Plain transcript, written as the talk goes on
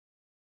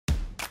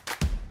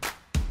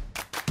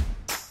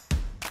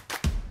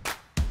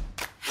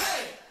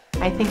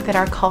I think that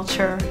our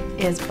culture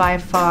is by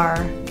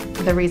far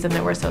the reason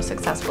that we're so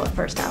successful at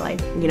First Allied.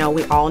 You know,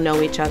 we all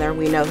know each other.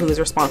 We know who's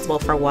responsible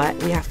for what.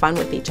 We have fun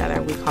with each other.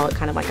 We call it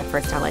kind of like a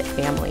First Allied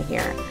family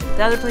here.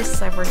 The other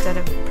places I've worked at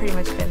have pretty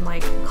much been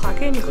like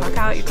clock in, you clock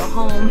out, you go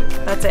home,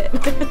 that's it.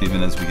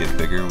 Even as we get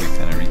bigger, we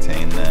kind of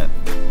retain that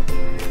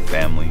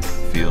family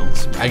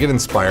feels. I get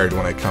inspired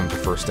when I come to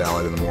First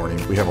Allied in the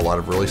morning. We have a lot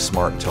of really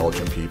smart,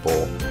 intelligent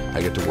people.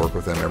 I get to work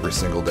with them every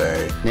single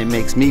day. It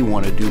makes me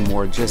want to do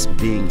more just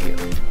being here.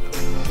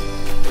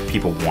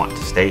 People want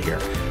to stay here.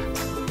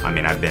 I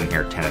mean, I've been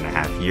here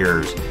 10.5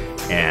 years,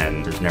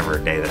 and there's never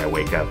a day that I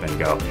wake up and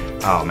go,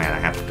 oh man, I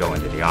have to go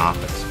into the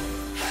office.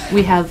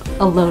 We have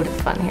a load of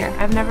fun here.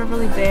 I've never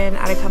really been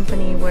at a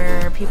company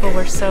where people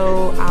were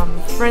so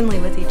friendly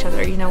with each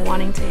other, you know,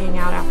 wanting to hang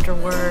out after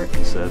work.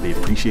 So they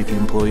appreciate the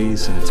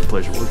employees, and it's a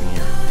pleasure working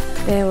here.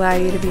 They allow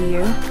you to be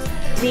you.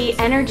 The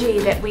energy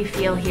that we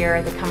feel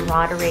here, the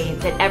camaraderie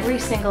that every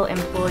single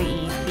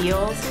employee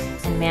feels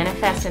and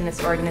manifests in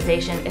this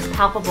organization is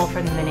palpable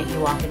from the minute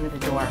you walk into the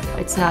door.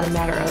 It's not a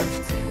matter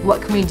of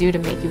what can we do to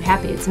make you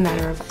happy. It's a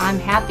matter of I'm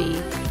happy,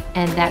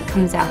 and that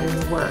comes out in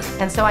the work.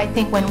 And so I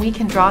think when we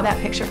can draw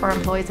that picture for our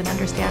employees and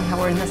understand how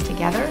we're in this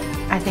together,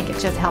 I think it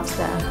just helps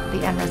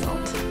the end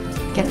result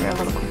get there a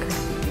little quicker.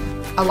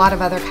 A lot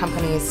of other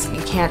companies,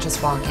 you can't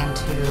just walk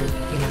into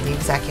the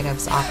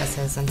executives'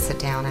 offices and sit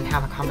down and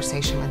have a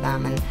conversation with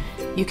them, and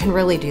you can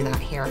really do that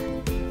here.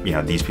 You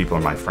know, these people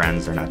are my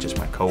friends, they're not just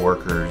my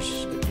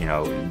coworkers. You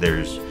know,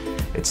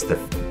 it's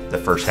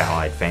the First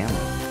Allied family.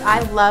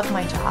 I love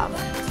my job,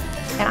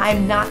 and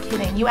I'm not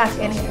kidding. You ask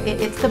any,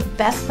 it's the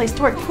best place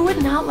to work. Who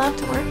would not love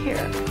to work here?